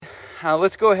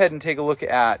let's go ahead and take a look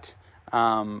at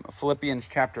Philippians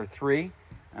chapter 3.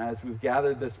 As we've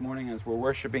gathered this morning, as we're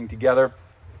worshiping together,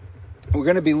 we're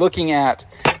going to be looking at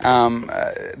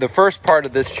the first part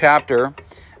of this chapter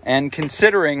and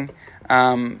considering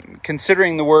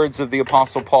the words of the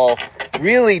Apostle Paul,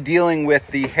 really dealing with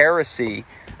the heresy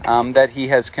that he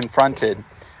has confronted,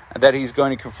 that he's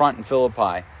going to confront in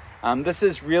Philippi. This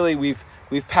is really,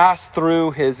 we've passed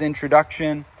through his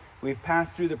introduction, we've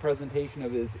passed through the presentation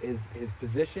of his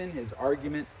position, his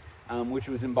argument, which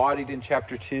was embodied in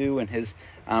chapter 2, and his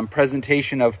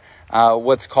presentation of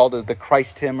what's called the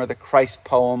Christ hymn or the Christ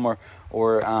poem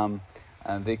or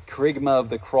the kerygma of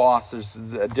the cross. There's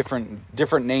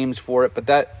different names for it, but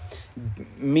that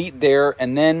meet there.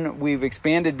 And then we've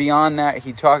expanded beyond that.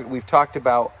 We've talked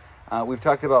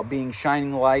about being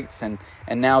shining lights, and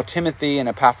now Timothy and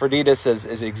Epaphroditus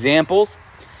as examples.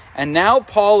 And now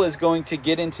Paul is going to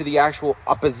get into the actual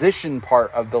opposition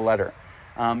part of the letter,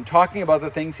 talking about the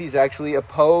things he's actually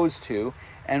opposed to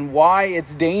and why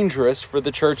it's dangerous for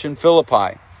the church in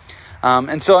Philippi.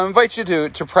 And so I invite you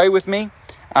to pray with me.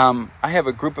 I have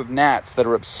a group of gnats that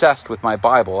are obsessed with my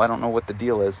Bible. I don't know what the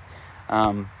deal is.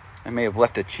 I may have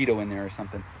left a Cheeto in there or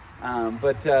something.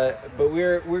 But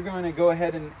we're going to go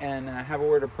ahead and have a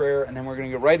word of prayer, and then we're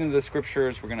going to go right into the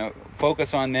scriptures. We're going to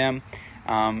focus on them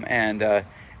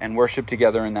and worship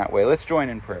together in that way. Let's join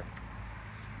in prayer.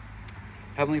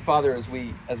 Heavenly Father, as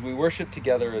we worship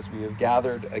together, as we have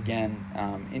gathered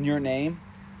again in your name,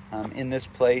 in this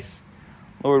place,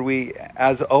 Lord, we,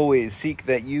 as always, seek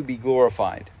that you be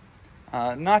glorified.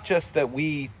 Not just that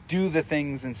we do the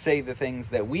things and say the things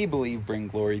that we believe bring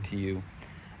glory to you,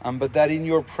 but that in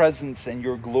your presence and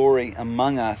your glory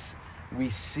among us, we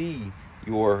see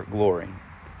your glory.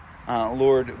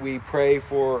 Lord, we pray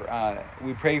for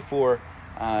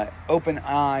open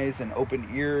eyes and open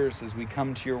ears as we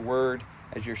come to your word,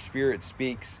 as your Spirit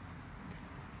speaks.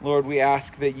 Lord, we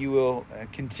ask that you will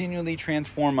continually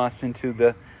transform us into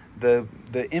the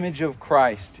image of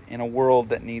Christ in a world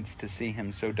that needs to see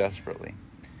him so desperately.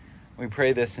 We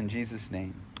pray this in Jesus'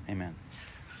 name. Amen.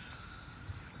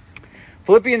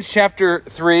 Philippians chapter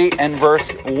 3 and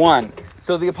verse 1.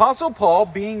 So the Apostle Paul,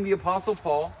 being the Apostle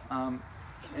Paul,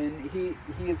 and he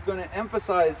is going to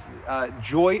emphasize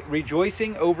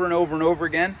rejoicing over and over and over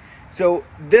again. So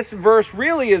this verse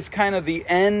really is kind of the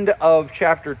end of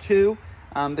chapter 2.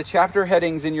 The chapter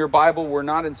headings in your Bible were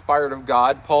not inspired of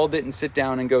God. Paul didn't sit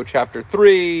down and go chapter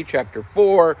 3, chapter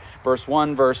 4, verse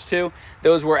 1, verse 2.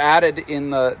 Those were added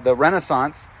in the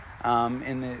Renaissance,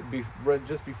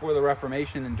 just before the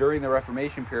Reformation and during the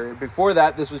Reformation period. Before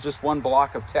that, this was just one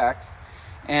block of text.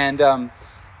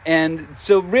 And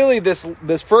so really this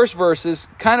first verse is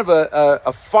kind of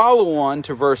a follow-on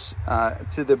to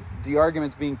the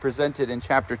arguments being presented in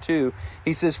chapter 2.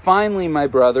 He says, "Finally, my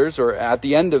brothers," or at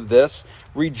the end of this,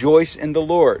 "rejoice in the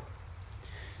Lord."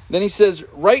 Then he says,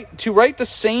 to write the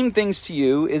same things to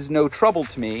you is no trouble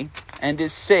to me and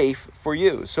is safe for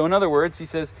you. So in other words, he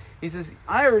says,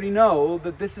 I already know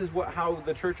that this is how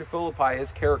the church of Philippi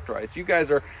is characterized. You guys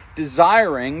are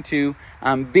desiring to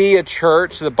be a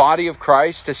church, the body of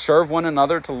Christ, to serve one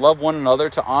another, to love one another,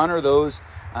 to honor those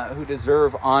who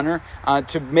deserve honor,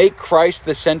 to make Christ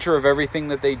the center of everything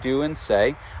that they do and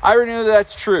say. I already know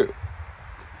that's true.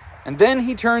 And then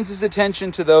he turns his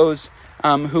attention to those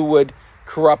who would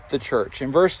corrupt the church.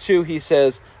 In verse 2, he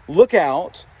says, look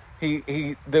out.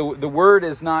 The word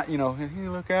is not,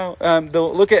 look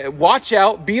out. Watch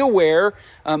out, be aware,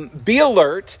 be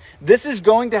alert. This is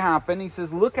going to happen. He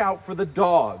says, look out for the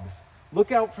dogs.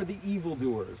 Look out for the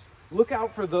evildoers. Look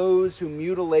out for those who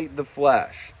mutilate the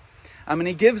flesh. And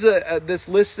he gives this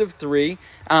list of three: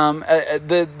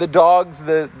 the dogs,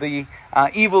 the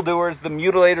evildoers, the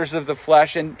mutilators of the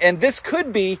flesh, and this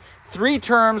could be three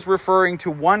terms referring to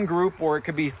one group, or it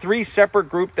could be three separate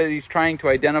groups that he's trying to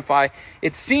identify.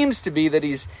 It seems to be that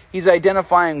he's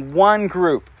identifying one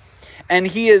group, and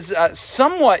he is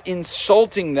somewhat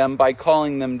insulting them by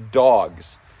calling them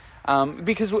dogs.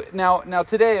 Because now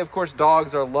today, of course,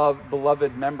 dogs are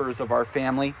beloved members of our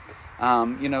family.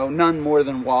 None more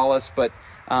than Wallace, but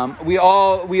we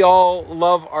all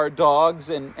love our dogs,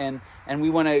 and we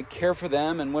want to care for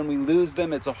them, and when we lose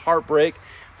them, it's a heartbreak.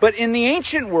 But in the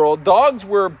ancient world, dogs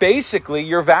were basically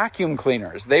your vacuum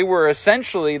cleaners. They were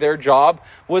essentially, their job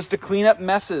was to clean up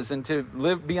messes and to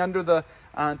be under the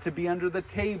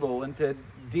table and to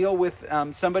deal with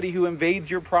somebody who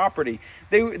invades your property.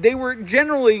 They were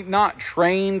generally not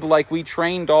trained like we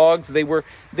train dogs. They were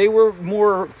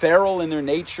more feral in their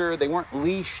nature. They weren't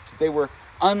leashed. They were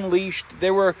unleashed.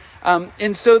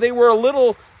 And so they were a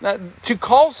little. To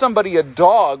call somebody a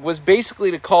dog was basically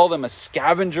to call them a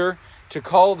scavenger, to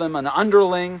call them an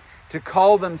underling, to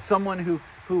call them someone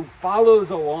who follows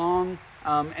along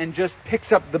and just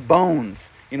picks up the bones,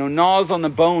 gnaws on the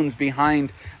bones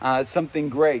behind something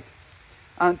great.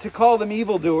 To call them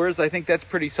evildoers, I think that's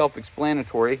pretty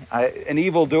self-explanatory. An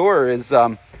evildoer is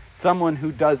someone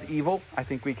who does evil. I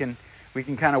think we can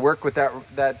kind of work with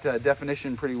that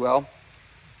definition pretty well.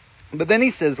 But then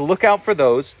he says, look out for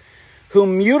those who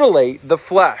mutilate the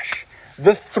flesh,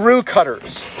 the through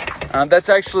cutters. That's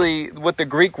actually what the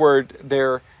Greek word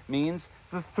there means.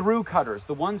 The through cutters,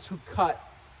 the ones who cut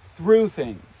through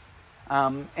things.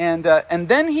 And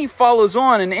then he follows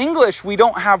on. In English, we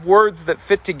don't have words that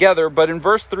fit together, but in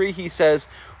verse 3 he says,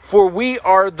 for we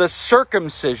are the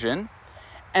circumcision,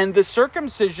 and the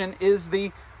circumcision is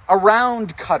the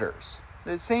around cutters.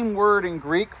 The same word in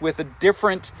Greek with a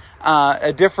different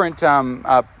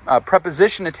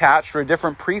preposition attached or a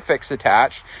different prefix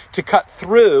attached to cut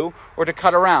through or to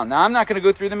cut around. Now, I'm not going to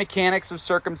go through the mechanics of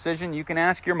circumcision. You can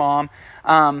ask your mom.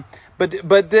 But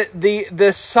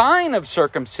the sign of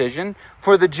circumcision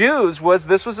for the Jews was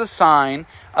a sign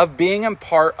of being a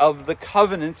part of the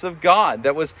covenants of God.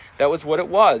 That was what it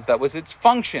was. That was its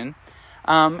function.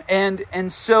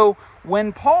 And so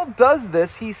when Paul does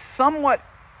this,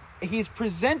 he's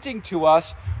presenting to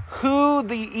us who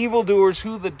the evildoers,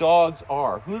 who the dogs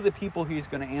are, who the people he's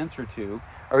going to answer to,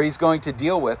 or he's going to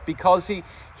deal with, because he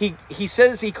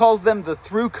says he calls them the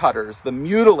through cutters, the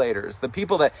mutilators, the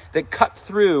people that cut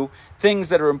through things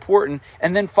that are important,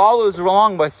 and then follows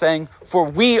along by saying, for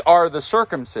we are the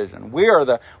circumcision. We're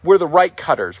the right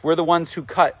cutters. We're the ones who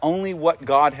cut only what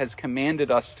God has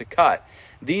commanded us to cut.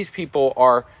 These people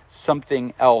are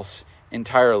something else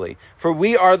entirely. For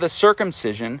we are the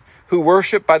circumcision who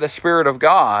worship by the Spirit of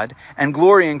God and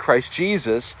glory in Christ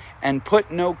Jesus and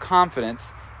put no confidence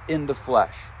in the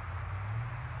flesh.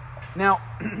 Now,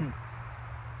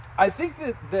 I think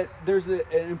that there's an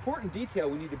important detail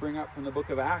we need to bring up from the book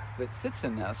of Acts that sits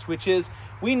in this, which is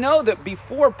we know that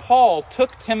before Paul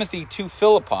took Timothy to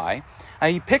Philippi,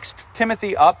 he picks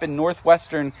Timothy up in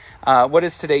northwestern, what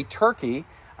is today Turkey,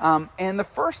 and the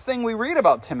first thing we read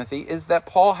about Timothy is that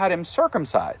Paul had him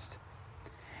circumcised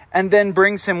and then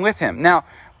brings him with him. Now,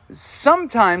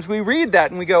 sometimes we read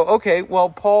that and we go, okay, well,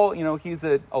 Paul, he's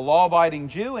a law-abiding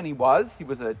Jew, and he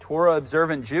was a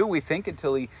Torah-observant Jew, we think,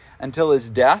 until his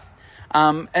death.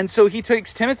 And so he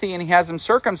takes Timothy and he has him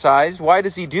circumcised. Why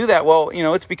does he do that? Well,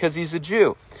 it's because he's a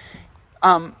Jew.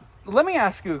 Let me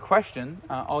ask you a question,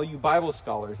 all you Bible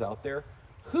scholars out there.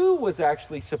 Who was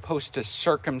actually supposed to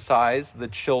circumcise the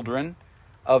children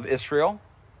of Israel?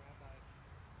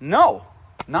 No,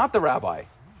 not the rabbi.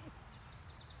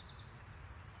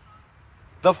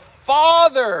 The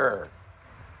father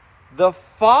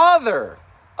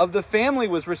of the family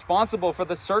was responsible for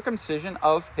the circumcision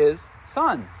of his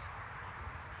sons.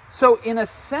 So in a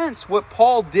sense, what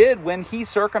Paul did when he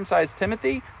circumcised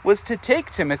Timothy was to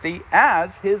take Timothy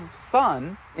as his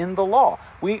son in the law.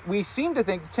 We seem to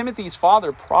think Timothy's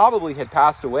father probably had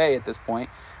passed away at this point.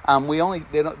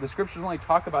 The scriptures only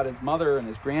talk about his mother and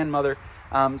his grandmother.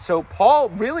 So Paul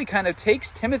really kind of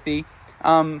takes Timothy,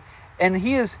 and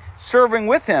he is serving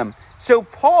with him. So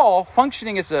Paul,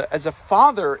 functioning as a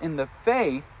father in the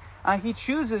faith, he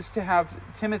chooses to have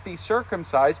Timothy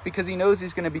circumcised because he knows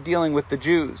he's going to be dealing with the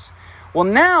Jews. Well,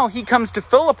 now he comes to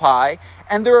Philippi,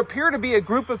 and there appear to be a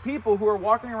group of people who are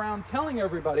walking around telling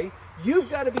everybody, you've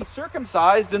got to be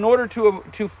circumcised in order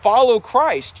to follow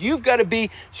Christ. You've got to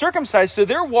be circumcised. So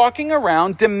they're walking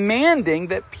around demanding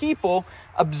that people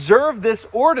observe this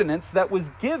ordinance that was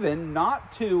given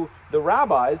not to the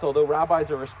rabbis, although rabbis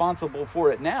are responsible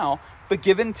for it now, but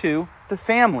given to the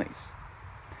families.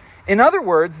 In other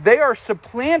words, they are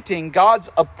supplanting God's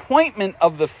appointment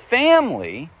of the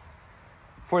family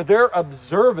for their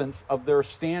observance of their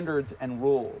standards and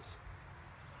rules.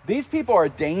 These people are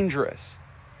dangerous.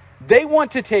 They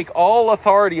want to take all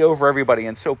authority over everybody,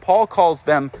 and so Paul calls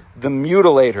them the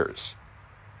mutilators,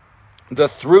 the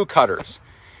through cutters.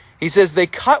 He says they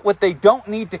cut what they don't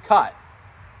need to cut,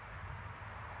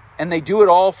 and they do it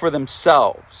all for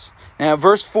themselves. Now,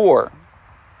 verse 4,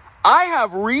 I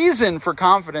have reason for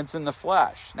confidence in the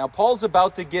flesh. Now, Paul's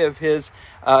about to give his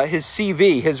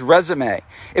CV, his resume.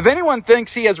 If anyone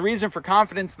thinks he has reason for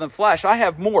confidence in the flesh, I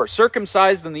have more.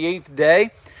 Circumcised on the 8th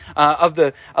day, of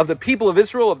the people of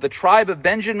Israel, of the tribe of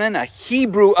Benjamin, a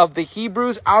Hebrew of the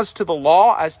Hebrews, as to the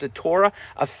law, as to Torah,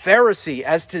 a Pharisee,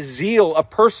 as to zeal, a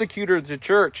persecutor of the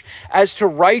church, as to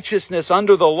righteousness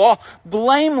under the law,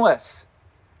 blameless.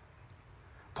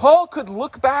 Paul could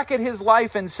look back at his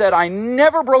life and said, I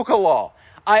never broke a law.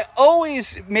 I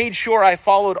always made sure I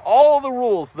followed all the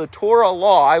rules, the Torah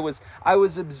law. I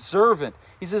was observant.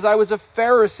 He says, I was a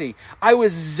Pharisee. I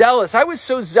was zealous. I was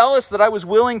so zealous that I was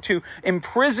willing to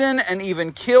imprison and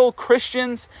even kill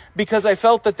Christians because I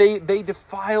felt that they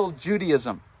defiled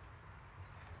Judaism.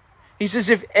 He says,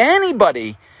 if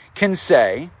anybody can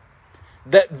say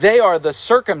that they are the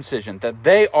circumcision, that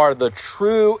they are the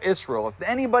true Israel, if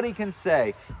anybody can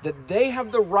say that they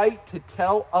have the right to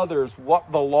tell others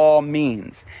what the law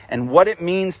means and what it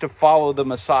means to follow the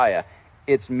Messiah,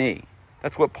 it's me.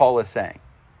 That's what Paul is saying.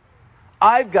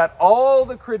 I've got all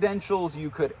the credentials you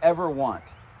could ever want.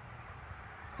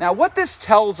 Now, what this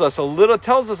tells us a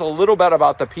little bit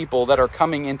about the people that are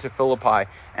coming into Philippi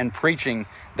and preaching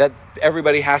that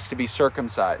everybody has to be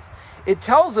circumcised. It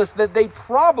tells us that they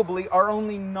probably are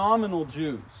only nominal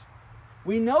Jews.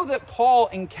 We know that Paul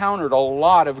encountered a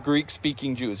lot of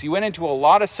Greek-speaking Jews. He went into a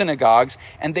lot of synagogues,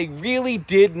 and they really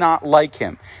did not like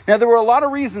him. Now, there were a lot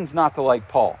of reasons not to like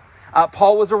Paul.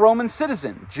 Paul was a Roman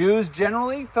citizen. Jews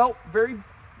generally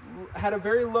had a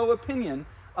very low opinion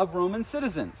of Roman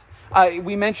citizens.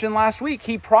 We mentioned last week,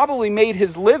 he probably made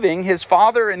his living, his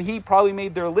father and he probably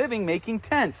made their living making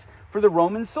tents for the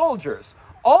Roman soldiers.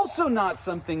 Also not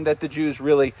something that the Jews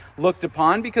really looked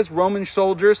upon, because Roman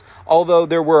soldiers, although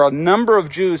there were a number of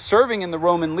Jews serving in the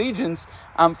Roman legions,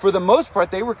 for the most part,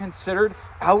 they were considered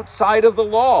outside of the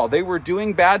law. They were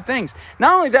doing bad things.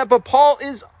 Not only that, but Paul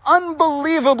is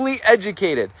unbelievably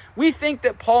educated. We think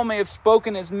that Paul may have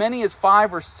spoken as many as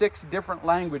 5 or 6 different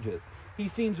languages. He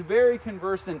seems very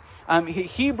conversant.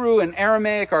 Hebrew and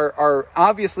Aramaic are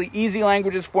obviously easy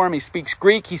languages for him. He speaks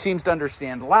Greek. He seems to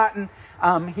understand Latin.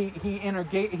 He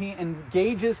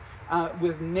engages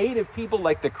with native people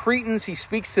like the Cretans. He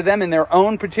speaks to them in their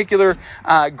own particular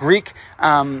Greek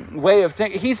way of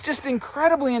thinking. He's just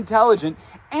incredibly intelligent,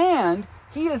 and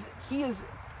he is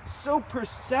so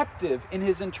perceptive in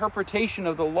his interpretation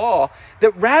of the law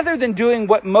that rather than doing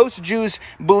what most Jews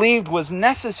believed was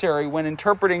necessary when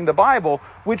interpreting the Bible,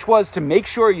 which was to make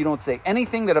sure you don't say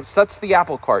anything that upsets the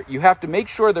apple cart. You have to make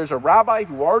sure there's a rabbi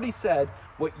who already said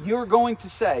what you're going to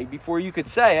say before you could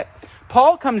say it.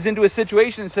 Paul comes into a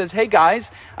situation and says, hey guys,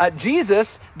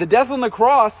 Jesus, the death on the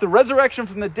cross, the resurrection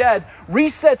from the dead,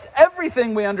 resets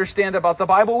everything we understand about the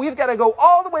Bible. We've got to go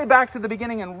all the way back to the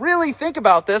beginning and really think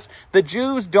about this. The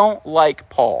Jews don't like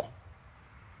Paul.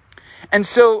 And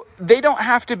so they don't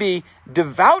have to be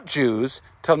devout Jews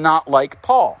to not like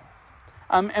Paul.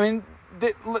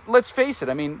 Let's face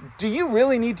it. Do you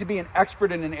really need to be an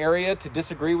expert in an area to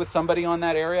disagree with somebody on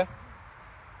that area?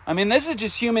 This is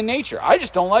just human nature. I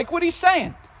just don't like what he's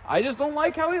saying. I just don't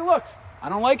like how he looks. I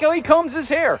don't like how he combs his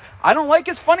hair. I don't like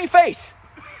his funny face.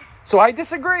 So I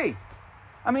disagree.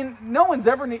 No one's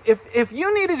ever... If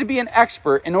you needed to be an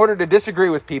expert in order to disagree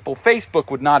with people, Facebook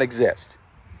would not exist.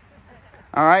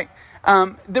 All right?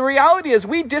 The reality is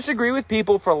we disagree with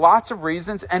people for lots of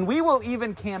reasons, and we will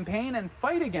even campaign and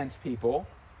fight against people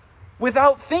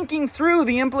without thinking through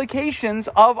the implications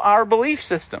of our belief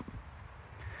system.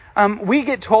 We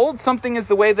get told something is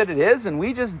the way that it is, and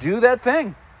we just do that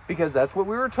thing because that's what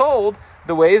we were told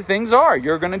the way things are.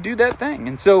 You're going to do that thing.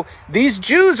 And so these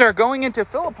Jews are going into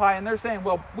Philippi and they're saying,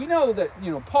 well, we know that,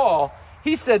 Paul,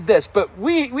 he said this, but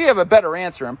we have a better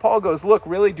answer. And Paul goes, look,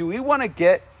 really, do we want to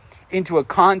get into a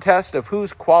contest of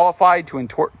who's qualified to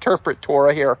interpret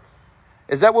Torah here?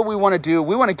 Is that what we want to do?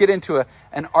 We want to get into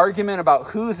an argument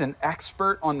about who's an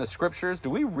expert on the scriptures? Do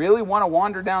we really want to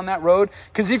wander down that road?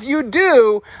 Because if you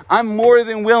do, I'm more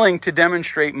than willing to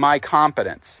demonstrate my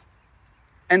competence.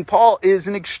 And Paul is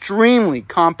an extremely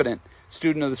competent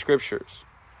student of the scriptures.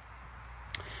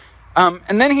 And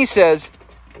then he says,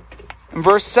 in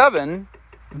verse 7,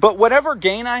 but whatever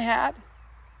gain I had,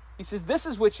 he says, this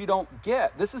is what you don't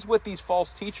get. This is what these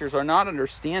false teachers are not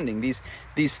understanding.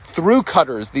 These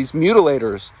through-cutters, these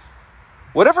mutilators.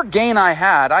 Whatever gain I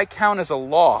had, I count as a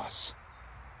loss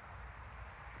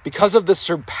because of the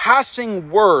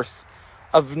surpassing worth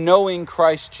of knowing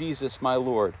Christ Jesus, my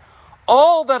Lord.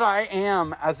 All that I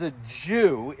am as a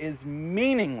Jew is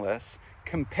meaningless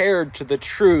compared to the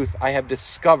truth I have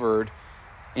discovered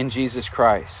in Jesus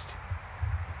Christ.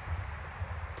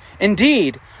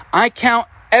 Indeed, I count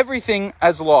everything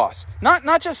as loss.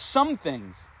 Not just some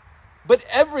things, but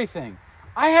everything.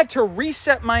 I had to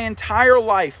reset my entire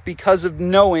life because of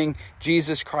knowing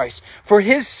Jesus Christ. For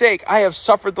his sake, I have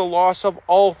suffered the loss of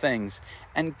all things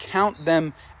and count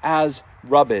them as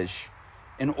rubbish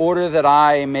in order that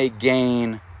I may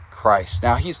gain Christ.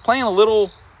 Now, he's playing a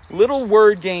little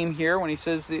word game here when he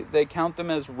says they count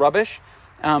them as rubbish.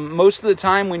 Most of the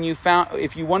time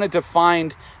if you wanted to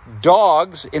find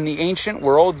dogs in the ancient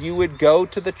world, you would go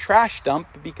to the trash dump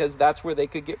because that's where they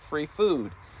could get free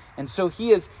food. And so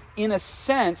he is in a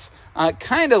sense,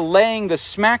 kind of laying the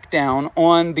smackdown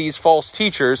on these false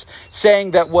teachers,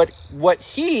 saying that what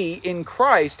he in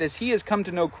Christ, as he has come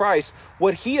to know Christ,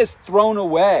 what he has thrown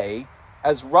away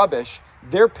as rubbish,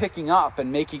 they're picking up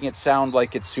and making it sound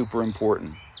like it's super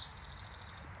important.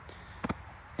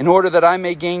 In order that I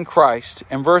may gain Christ,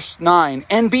 in verse 9,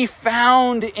 and be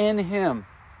found in him.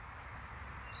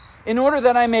 In order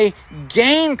that I may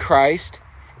gain Christ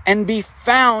and be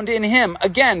found in him.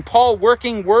 Again, Paul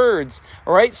working words.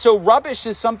 All right. So rubbish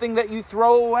is something that you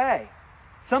throw away.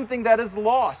 Something that is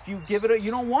lost. You give it,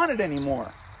 you don't want it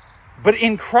anymore. But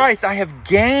in Christ, I have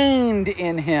gained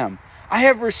in him. I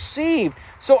have received.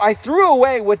 So I threw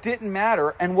away what didn't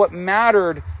matter. And what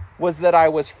mattered was that I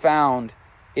was found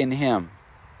in him.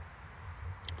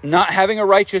 Not having a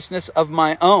righteousness of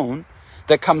my own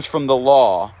that comes from the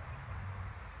law.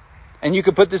 And you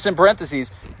could put this in parentheses,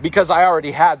 because I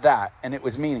already had that and it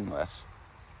was meaningless.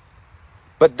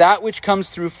 But that which comes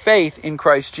through faith in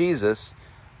Christ Jesus,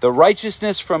 the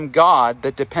righteousness from God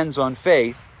that depends on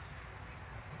faith,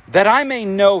 that I may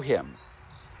know him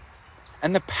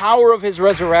and the power of his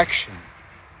resurrection,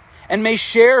 and may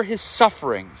share his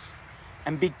sufferings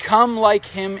and become like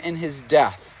him in his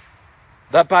death,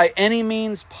 that by any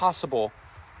means possible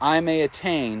I may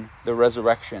attain the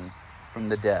resurrection from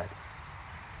the dead.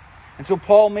 And so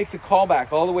Paul makes a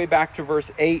callback all the way back to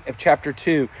verse 8 of chapter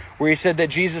 2, where he said that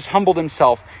Jesus humbled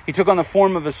himself. He took on the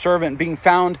form of a servant, being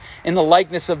found in the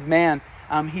likeness of man.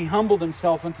 He humbled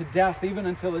himself unto death, even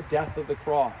until the death of the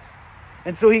cross.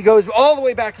 And so he goes all the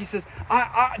way back. He says,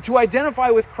 to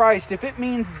identify with Christ, if it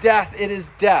means death, it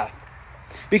is death.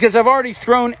 Because I've already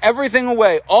thrown everything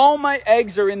away. All my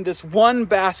eggs are in this one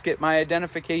basket, my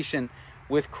identification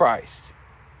with Christ.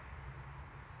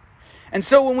 And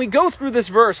so when we go through this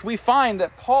verse, we find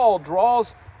that Paul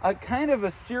draws a kind of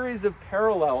a series of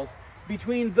parallels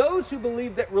between those who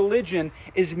believe that religion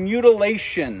is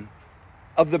mutilation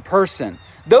of the person.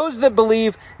 Those that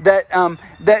believe that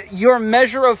that your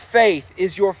measure of faith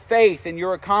is your faith and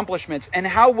your accomplishments, and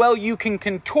how well you can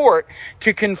contort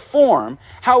to conform,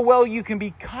 how well you can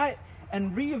be cut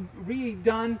and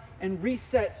redone and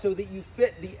reset so that you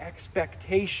fit the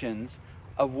expectations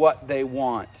of what they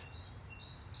want.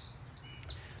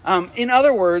 In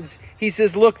other words, he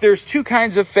says, look, there's two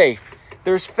kinds of faith.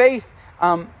 There's faith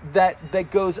that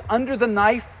goes under the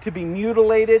knife to be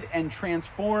mutilated and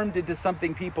transformed into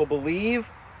something people believe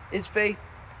is faith.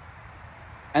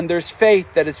 And there's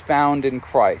faith that is found in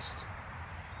Christ.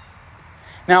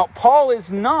 Now, Paul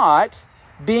is not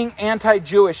being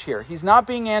anti-Jewish here. He's not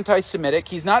being anti-Semitic.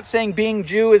 He's not saying being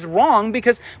Jew is wrong,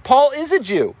 because Paul is a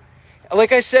Jew.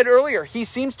 Like I said earlier, he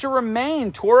seems to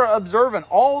remain Torah observant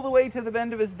all the way to the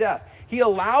end of his death. He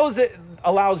allows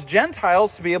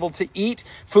Gentiles to be able to eat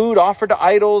food offered to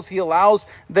idols. He allows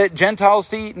the Gentiles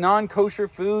to eat non-kosher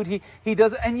food. He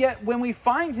does, and yet when we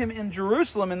find him in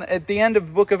Jerusalem at the end of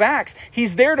the book of Acts,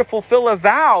 he's there to fulfill a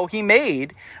vow he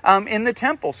made in the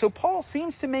temple. So Paul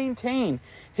seems to maintain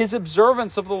his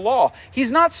observance of the law.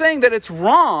 He's not saying that it's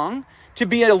wrong to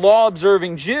be a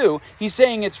law-observing Jew. He's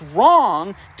saying it's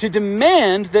wrong to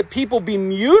demand that people be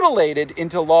mutilated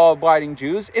into law-abiding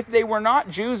Jews if they were not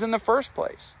Jews in the first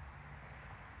place.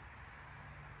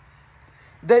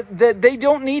 That they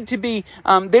don't need to be,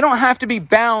 they don't have to be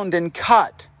bound and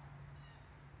cut.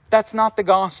 That's not the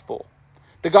gospel.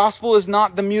 The gospel is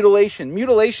not the mutilation.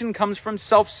 Mutilation comes from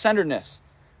self-centeredness.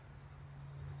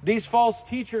 These false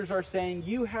teachers are saying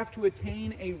you have to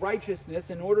attain a righteousness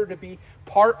in order to be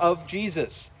part of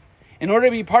Jesus. In order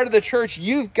to be part of the church,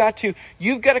 you've got to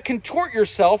contort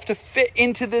yourself to fit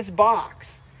into this box.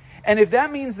 And if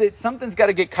that means that something's got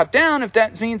to get cut down, if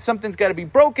that means something's got to be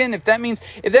broken, if that means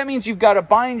you've got to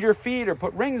bind your feet or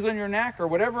put rings on your neck or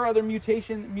whatever other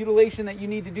mutilation that you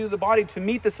need to do to the body to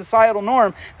meet the societal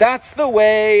norm, that's the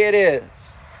way it is.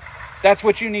 That's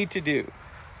what you need to do.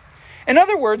 In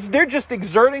other words, they're just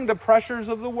exerting the pressures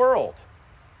of the world.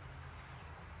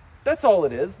 That's all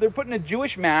it is. They're putting a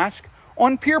Jewish mask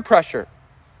on peer pressure,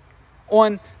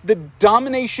 on the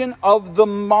domination of the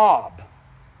mob.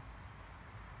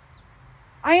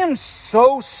 I am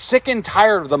so sick and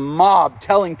tired of the mob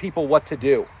telling people what to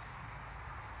do.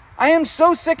 I am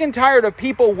so sick and tired of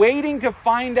people waiting to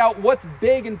find out what's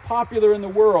big and popular in the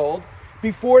world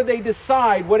before they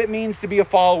decide what it means to be a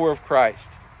follower of Christ.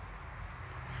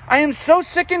 I am so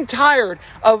sick and tired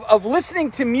of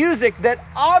listening to music that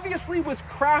obviously was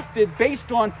crafted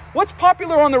based on what's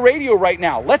popular on the radio right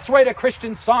now. Let's write a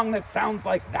Christian song that sounds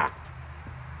like that.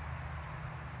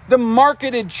 The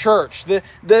marketed church, the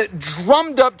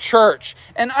drummed up church.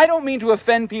 And I don't mean to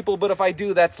offend people, but if I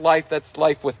do, that's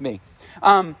life with me.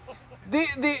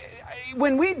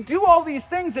 when we do all these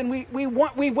things and we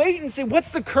wait and say,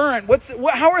 what's the current?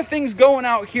 How are things going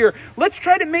out here? Let's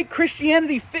try to make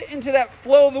Christianity fit into that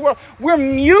flow of the world. We're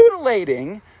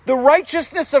mutilating the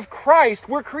righteousness of Christ.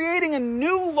 We're creating a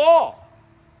new law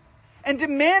and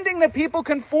demanding that people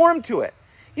conform to it.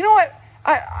 You know what?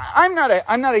 I'm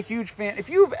not a huge fan. If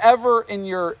you've ever in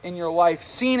your life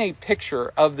seen a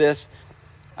picture of this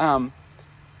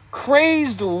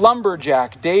crazed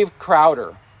lumberjack, Dave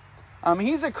Crowder.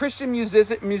 He's a Christian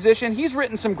musician. He's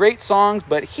written some great songs,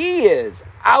 but he is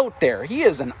out there. He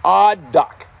is an odd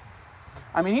duck.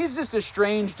 I mean, he's just a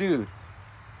strange dude.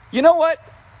 You know what?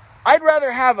 I'd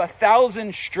rather have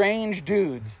 1,000 strange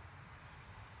dudes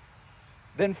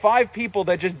than 5 people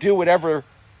that just do whatever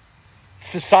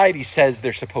society says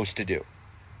they're supposed to do.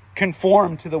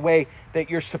 Conform to the way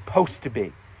that you're supposed to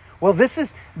be. Well, this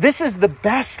is the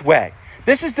best way.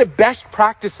 This is the best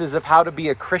practices of how to be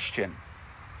a Christian.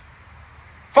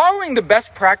 Following the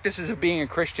best practices of being a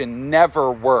Christian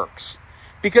never works,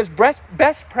 because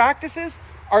best practices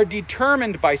are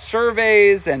determined by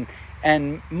surveys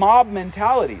and mob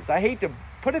mentalities. I hate to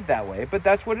put it that way, but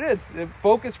that's what it is.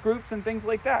 Focus groups and things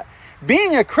like that.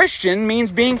 Being a Christian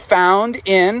means being found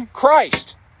in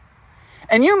Christ.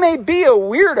 And you may be a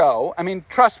weirdo. I mean,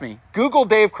 trust me, Google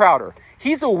Dave Crowder.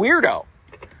 He's a weirdo.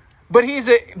 But he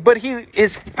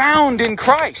is found in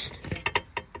Christ.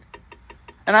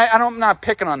 And I'm not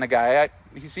picking on the guy.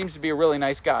 He seems to be a really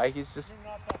nice guy. He's just...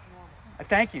 You're not that normal.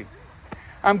 Thank you.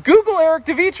 Google Eric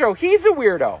DeVitro. He's a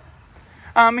weirdo.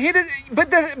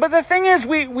 But the thing is,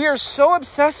 we are so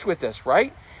obsessed with this,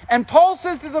 right? And Paul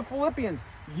says to the Philippians,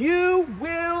 you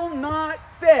will not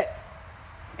fit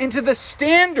into the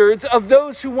standards of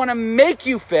those who want to make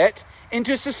you fit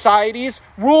into society's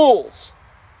rules.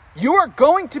 You are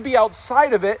going to be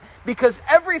outside of it because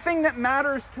everything that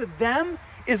matters to them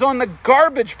is on the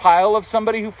garbage pile of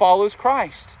somebody who follows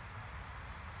Christ.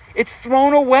 It's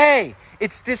thrown away.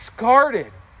 It's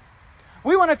discarded.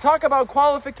 We want to talk about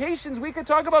qualifications. We could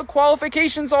talk about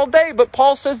qualifications all day, but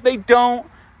Paul says they don't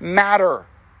matter.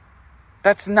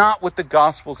 That's not what the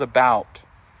gospel's about.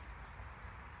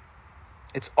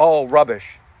 It's all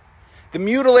rubbish. The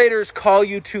mutilators call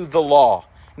you to the law.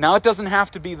 Now, it doesn't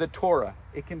have to be the Torah.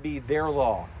 It can be their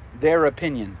law, their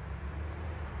opinion.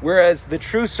 Whereas the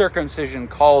true circumcision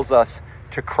calls us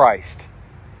to Christ.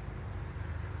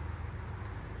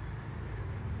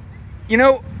 You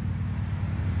know,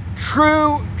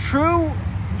 true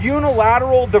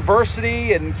unilateral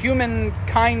diversity and human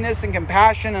kindness and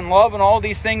compassion and love and all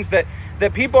these things that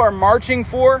people are marching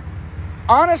for,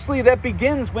 honestly, that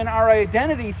begins when our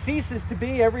identity ceases to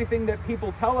be everything that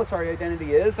people tell us our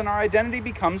identity is, and our identity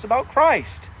becomes about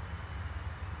Christ.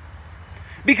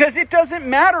 Because it doesn't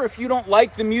matter if you don't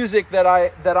like the music that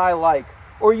I like,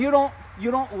 or you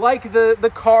don't like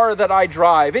the car that I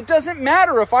drive. It doesn't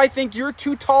matter if I think you're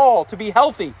too tall to be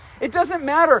healthy. It doesn't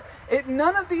matter.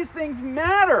 None of these things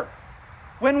matter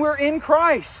when we're in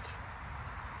Christ.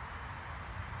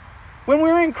 When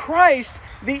we're in Christ,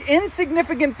 the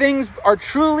insignificant things are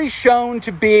truly shown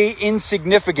to be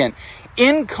insignificant,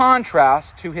 in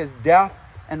contrast to his death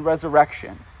and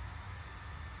resurrection.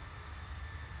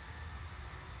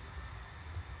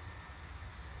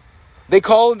 They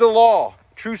call it the law.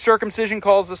 True circumcision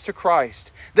calls us to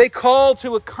Christ. They call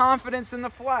to a confidence in the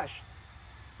flesh.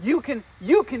 You can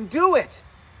do it.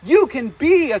 You can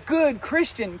be a good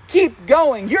Christian. Keep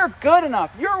going. You're good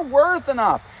enough. You're worth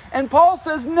enough. And Paul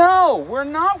says, no, we're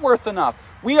not worth enough.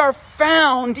 We are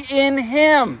found in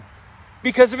him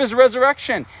because of his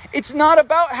resurrection. It's not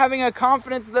about having a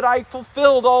confidence that I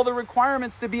fulfilled all the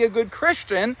requirements to be a good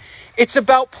Christian. It's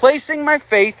about placing my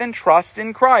faith and trust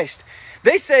in Christ.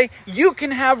 They say you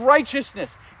can have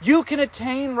righteousness. You can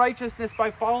attain righteousness by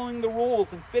following the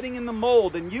rules and fitting in the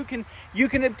mold, and you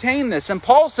can obtain this. And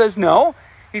Paul says no.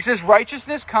 He says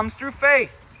righteousness comes through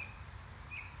faith.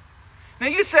 Now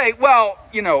you say, well,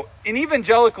 in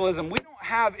evangelicalism, we don't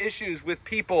have issues with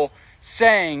people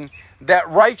saying that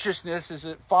righteousness is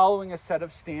following a set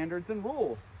of standards and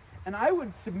rules. And I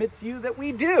would submit to you that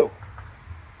we do.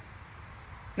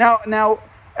 Now,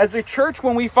 as a church,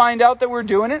 when we find out that we're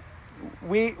doing it,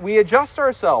 we adjust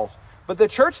ourselves. But the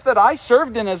church that I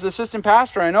served in as assistant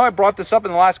pastor, I know I brought this up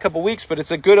in the last couple of weeks, but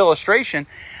it's a good illustration.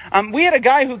 We had a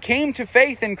guy who came to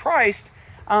faith in Christ,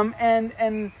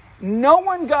 and no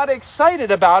one got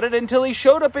excited about it until he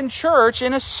showed up in church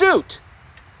in a suit.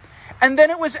 And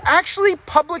then it was actually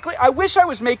publicly, I wish I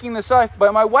was making this up,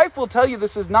 but my wife will tell you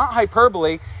this is not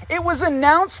hyperbole. It was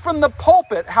announced from the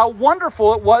pulpit how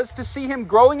wonderful it was to see him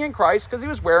growing in Christ because he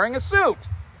was wearing a suit.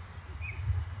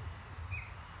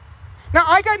 Now,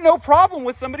 I got no problem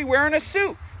with somebody wearing a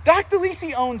suit. Dr.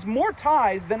 Lisi owns more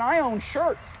ties than I own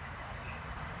shirts.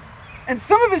 And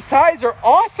some of his ties are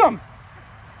awesome.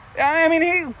 I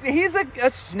mean, he's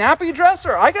a snappy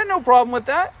dresser. I got no problem with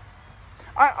that.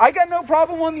 I got no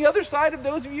problem on the other side of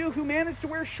those of you who manage to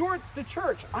wear shorts to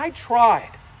church. I tried.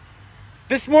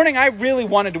 This morning I really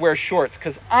wanted to wear shorts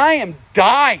because I am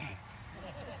dying.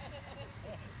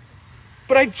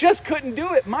 But I just couldn't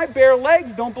do it. My bare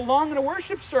legs don't belong in a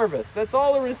worship service. That's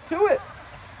all there is to it.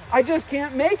 I just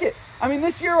can't make it. I mean,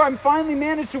 this year I'm finally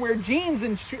managed to wear jeans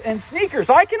and sneakers.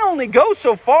 I can only go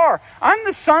so far. I'm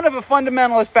the son of a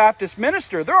fundamentalist Baptist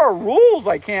minister. There are rules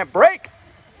I can't break.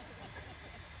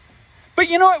 But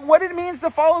you know what it means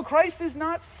to follow Christ is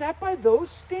not set by those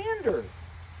standards.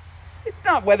 It's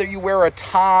not whether you wear a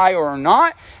tie or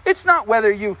not. It's not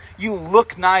whether you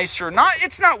look nice or not.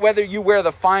 It's not whether you wear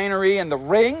the finery and the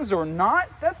rings or not.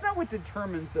 That's not what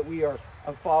determines that we are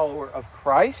a follower of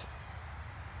Christ.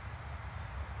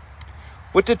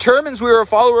 What determines we are a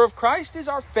follower of Christ is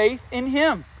our faith in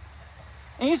Him.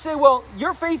 And you say, well,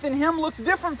 your faith in Him looks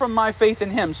different from my faith in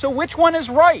Him. So which one is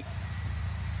right?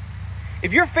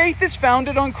 If your faith is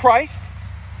founded on Christ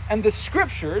and the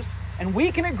Scriptures, and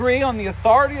we can agree on the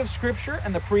authority of Scripture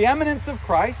and the preeminence of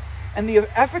Christ and the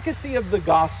efficacy of the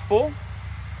gospel,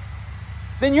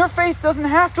 then your faith doesn't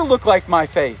have to look like my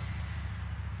faith.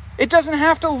 It doesn't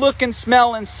have to look and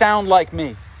smell and sound like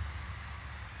me.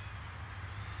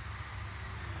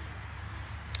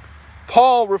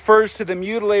 Paul refers to the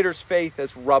mutilator's faith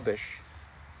as rubbish.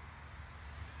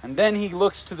 And then he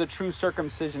looks to the true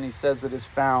circumcision, he says, that is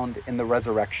found in the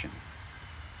resurrection.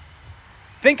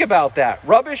 Think about that.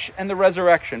 Rubbish and the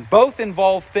resurrection both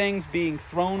involve things being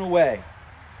thrown away.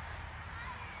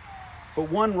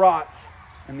 But one rots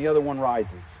and the other one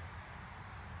rises.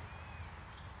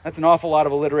 That's an awful lot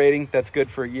of alliterating. That's good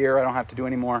for a year. I don't have to do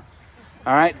any more.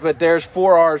 All right, but there's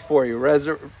 4 R's for you.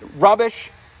 Rubbish,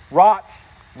 rots,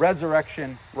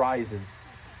 resurrection, rises.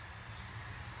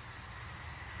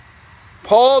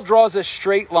 Paul draws a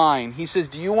straight line. He says,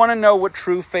 do you want to know what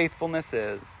true faithfulness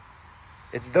is?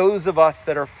 It's those of us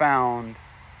that are found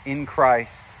in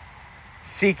Christ,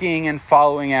 seeking and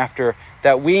following after,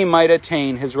 that we might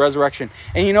attain His resurrection.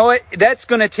 And you know what? That's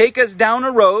going to take us down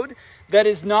a road that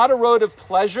is not a road of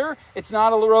pleasure. It's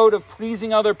not a road of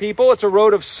pleasing other people. It's a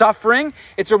road of suffering.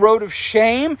 It's a road of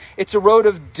shame. It's a road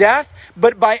of death.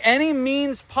 But by any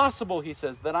means possible, he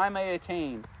says, that I may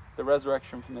attain the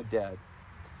resurrection from the dead.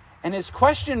 And his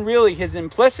question really, his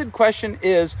implicit question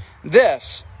is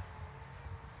this: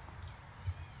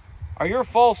 are your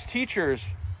false teachers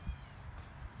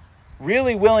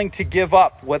really willing to give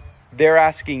up what they're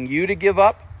asking you to give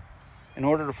up in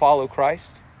order to follow Christ?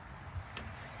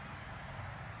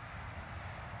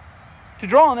 To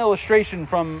draw an illustration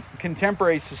from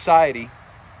contemporary society,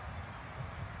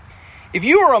 if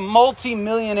you are a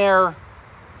multi-millionaire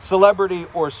celebrity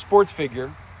or sports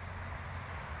figure,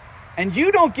 and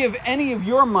you don't give any of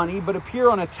your money but appear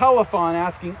on a telethon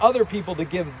asking other people to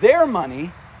give their money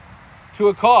to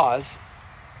a cause,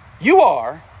 you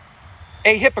are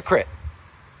a hypocrite.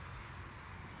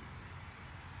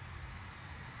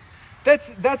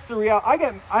 That's the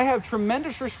reality. I have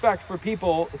tremendous respect for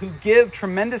people who give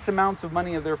tremendous amounts of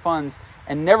money of their funds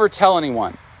and never tell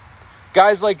anyone.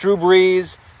 Guys like Drew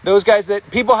Brees, those guys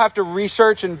that people have to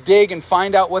research and dig and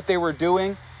find out what they were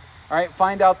doing. All right,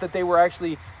 find out that they were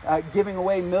actually giving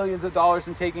away millions of dollars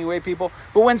and taking away people.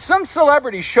 But when some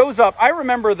celebrity shows up, I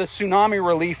remember the tsunami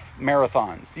relief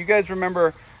marathons. You guys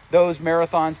remember those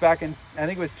marathons back in, I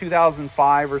think it was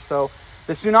 2005 or so?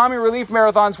 The tsunami relief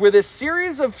marathons were this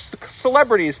series of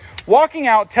celebrities walking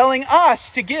out telling us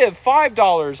to give $5,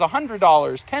 $100,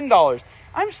 $10.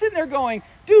 I'm sitting there going,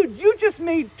 dude, you just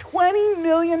made $20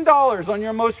 million on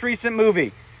your most recent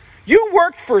movie. You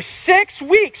worked for 6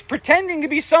 weeks pretending to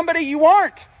be somebody you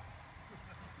aren't.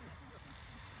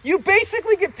 You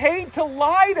basically get paid to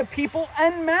lie to people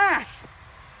en masse.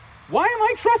 Why am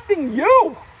I trusting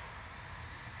you?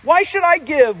 Why should I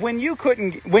give when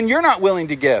you're not willing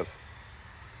to give?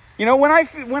 You know, when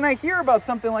I hear about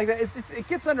something like that, it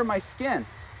gets under my skin.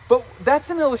 But that's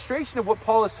an illustration of what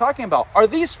Paul is talking about. Are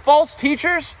these false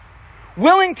teachers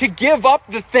willing to give up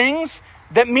the things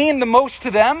that mean the most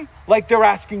to them, like they're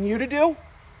asking you to do?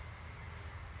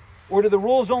 Or do the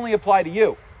rules only apply to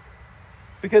you?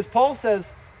 Because Paul says,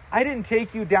 I didn't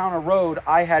take you down a road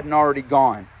I hadn't already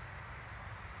gone.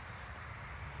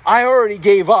 I already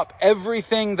gave up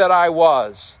everything that I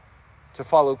was to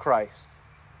follow Christ.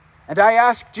 And I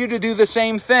asked you to do the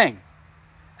same thing.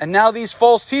 And now these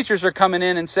false teachers are coming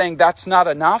in and saying that's not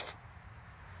enough.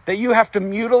 That you have to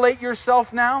mutilate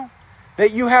yourself now.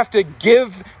 That you have to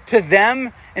give to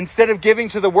them instead of giving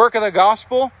to the work of the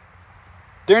gospel,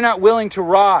 they're not willing to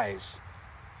rise.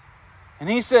 And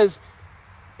he says,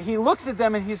 he looks at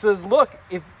them and he says, look,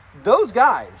 if those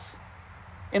guys,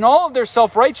 in all of their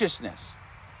self-righteousness,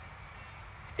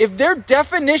 if their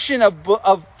definition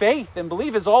of faith and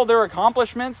belief is all their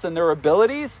accomplishments and their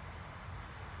abilities,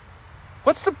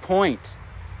 what's the point?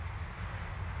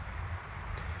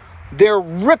 They're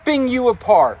ripping you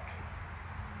apart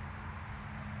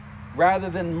rather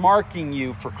than marking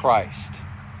you for Christ.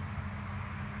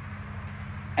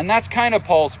 And that's kind of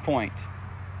Paul's point.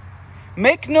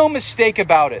 Make no mistake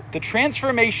about it. The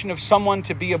transformation of someone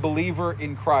to be a believer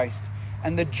in Christ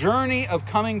and the journey of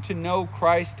coming to know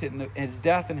Christ in his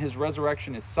death and his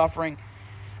resurrection, his suffering,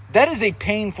 that is a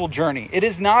painful journey. It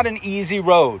is not an easy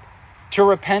road to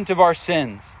repent of our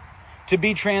sins, to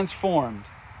be transformed,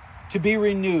 to be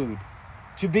renewed,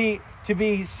 to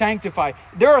be sanctified.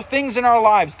 There are things in our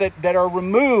lives that are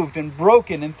removed and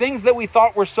broken, and things that we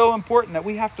thought were so important that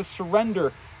we have to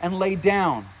surrender and lay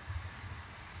down.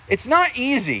 It's not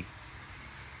easy.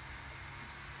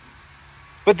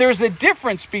 But there's a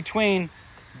difference between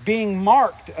being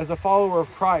marked as a follower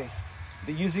of Christ,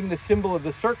 using the symbol of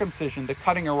the circumcision, the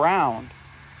cutting around,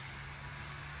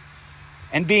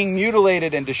 and being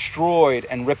mutilated and destroyed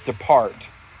and ripped apart,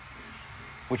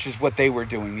 which is what they were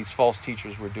doing, these false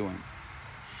teachers were doing.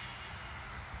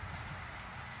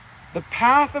 The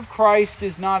path of Christ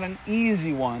is not an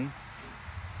easy one,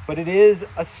 but it is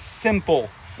a simple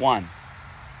one.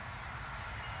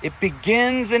 It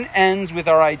begins and ends with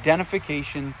our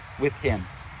identification with Him.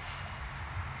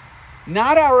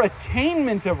 Not our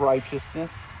attainment of righteousness,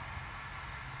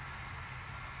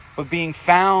 but being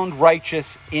found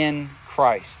righteous in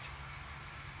Christ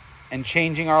and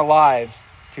changing our lives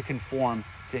to conform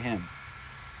to Him.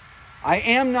 I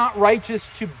am not righteous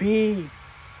to be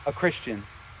a Christian.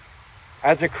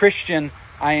 As a Christian,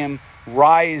 I am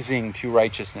rising to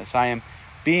righteousness. I am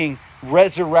being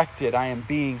resurrected. I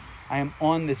am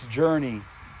on this journey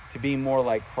to be more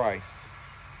like Christ.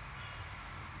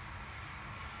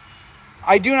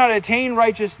 I do not attain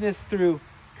righteousness through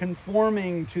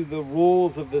conforming to the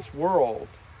rules of this world.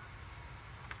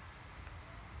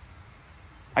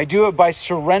 I do it by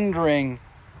surrendering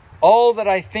all that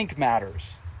I think matters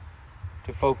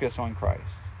to focus on Christ.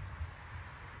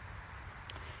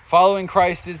 Following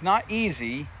Christ is not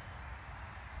easy,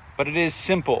 but it is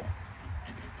simple.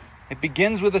 It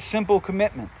begins with a simple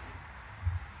commitment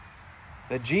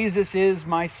that Jesus is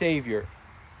my Savior.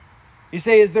 You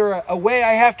say, is there a way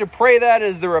I have to pray that?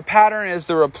 Is there a pattern? Is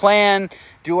there a plan?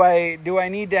 Do I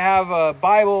need to have a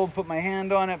Bible, put my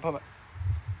hand on it?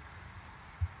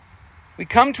 We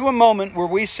come to a moment where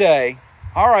we say,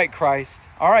 all right, Christ,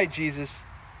 all right, Jesus,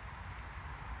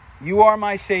 you are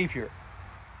my Savior.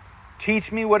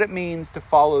 Teach me what it means to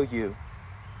follow you.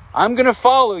 I'm going to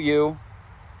follow you.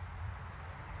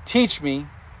 Teach me.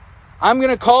 I'm going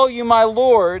to call you my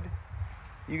Lord.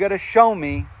 You got to show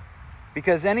me,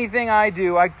 because anything I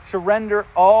do, I surrender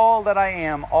all that I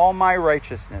am, all my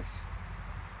righteousness,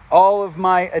 all of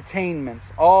my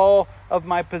attainments, all of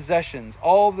my possessions,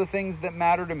 all of the things that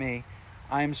matter to me.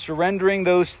 I am surrendering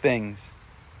those things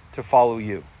to follow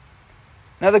you.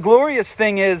 Now, the glorious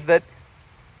thing is that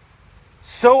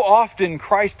so often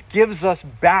Christ gives us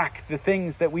back the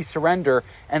things that we surrender,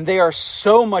 and they are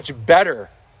so much better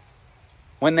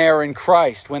when they are in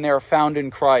Christ, when they are found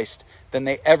in Christ, than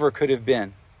they ever could have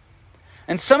been.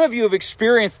 And some of you have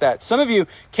experienced that. Some of you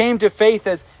came to faith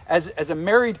as a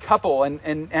married couple,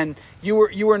 and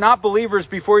you were not believers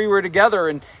before you were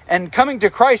together, and coming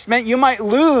to Christ meant you might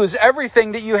lose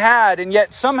everything that you had, and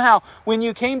yet somehow when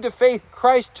you came to faith,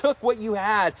 Christ took what you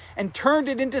had and turned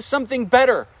it into something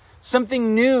better,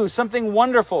 something new, something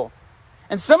wonderful.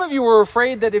 And some of you were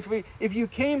afraid that if you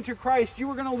came to Christ, you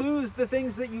were going to lose the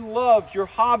things that you loved, your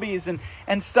hobbies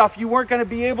and stuff. You weren't going to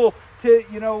be able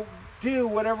to, do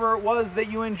whatever it was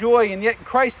that you enjoy. And yet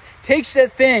Christ takes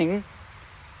that thing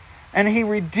and He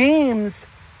redeems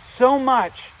so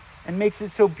much and makes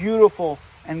it so beautiful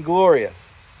and glorious.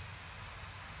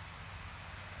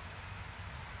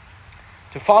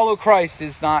 To follow Christ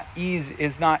is not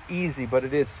easy, but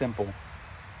it is simple.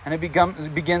 And it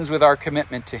begins with our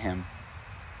commitment to Him.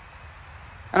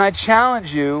 And I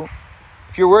challenge you,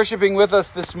 if you're worshiping with us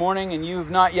this morning and you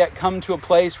have not yet come to a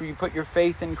place where you put your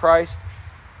faith in Christ,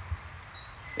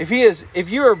 if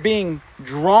you are being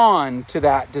drawn to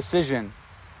that decision,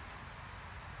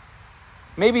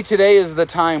 maybe today is the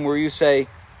time where you say,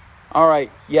 all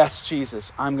right, yes, Jesus,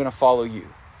 I'm going to follow you.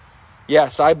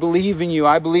 Yes, I believe in you.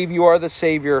 I believe you are the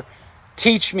Savior.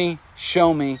 Teach me,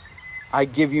 show me. I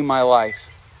give you my life.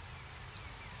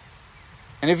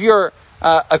 And if you're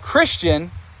a Christian,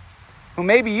 who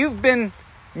maybe you've been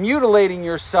mutilating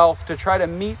yourself to try to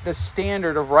meet the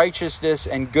standard of righteousness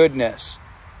and goodness,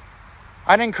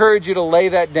 I'd encourage you to lay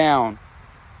that down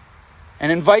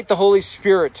and invite the Holy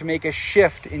Spirit to make a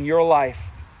shift in your life,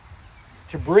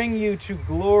 to bring you to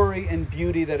glory and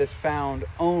beauty that is found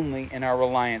only in our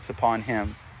reliance upon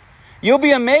Him. You'll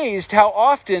be amazed how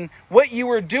often what you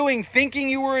were doing, thinking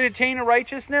you were to attain a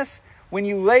righteousness, when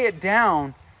you lay it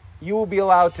down, you will be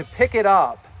allowed to pick it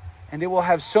up, and it will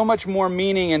have so much more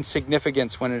meaning and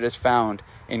significance when it is found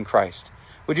in Christ.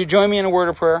 Would you join me in a word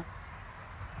of prayer?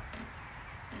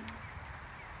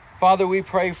 Father, we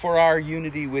pray for our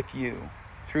unity with you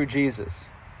through Jesus.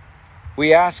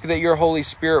 We ask that your Holy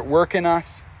Spirit work in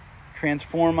us,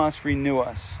 transform us, renew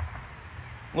us.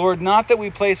 Lord, not that we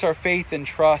place our faith and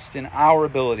trust in our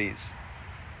abilities,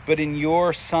 but in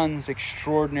your Son's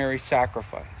extraordinary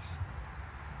sacrifice.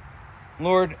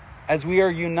 Lord, as we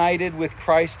are united with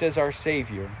Christ as our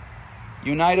Savior,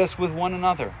 unite us with one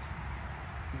another.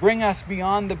 Bring us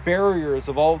beyond the barriers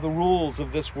of all the rules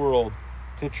of this world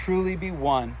to truly be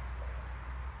one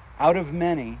out of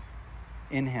many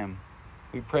in Him.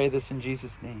 We pray this in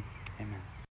Jesus' name. Amen.